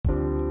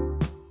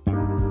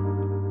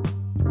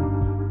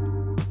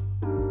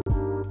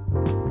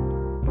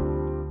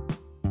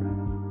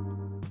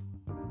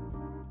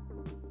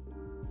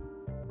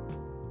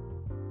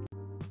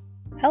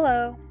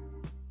Hello,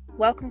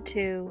 welcome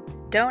to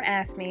Don't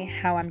Ask Me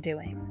How I'm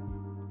Doing.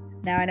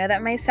 Now, I know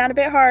that may sound a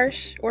bit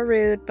harsh or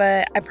rude,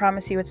 but I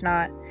promise you it's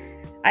not.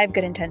 I have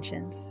good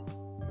intentions.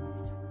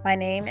 My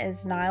name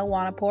is Niall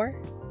Wanapur,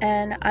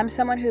 and I'm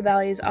someone who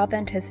values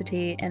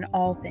authenticity in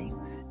all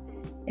things.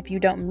 If you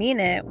don't mean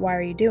it, why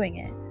are you doing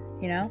it?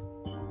 You know?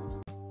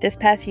 This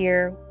past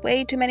year,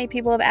 way too many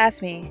people have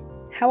asked me,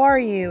 "How are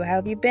you? How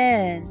have you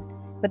been?"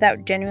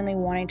 without genuinely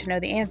wanting to know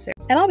the answer.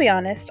 And I'll be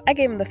honest, I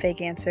gave them the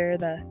fake answer,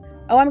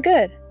 "Oh, I'm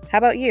good. How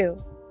about you?"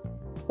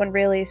 when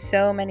really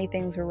so many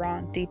things were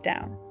wrong deep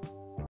down.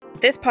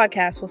 This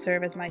podcast will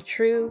serve as my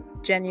true,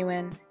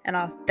 genuine, and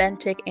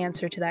authentic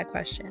answer to that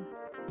question.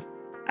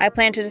 I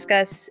plan to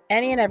discuss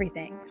any and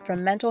everything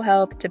from mental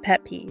health to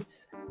pet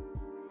peeves.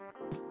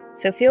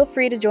 So feel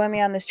free to join me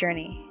on this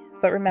journey,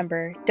 but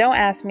remember, don't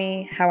ask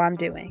me how I'm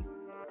doing.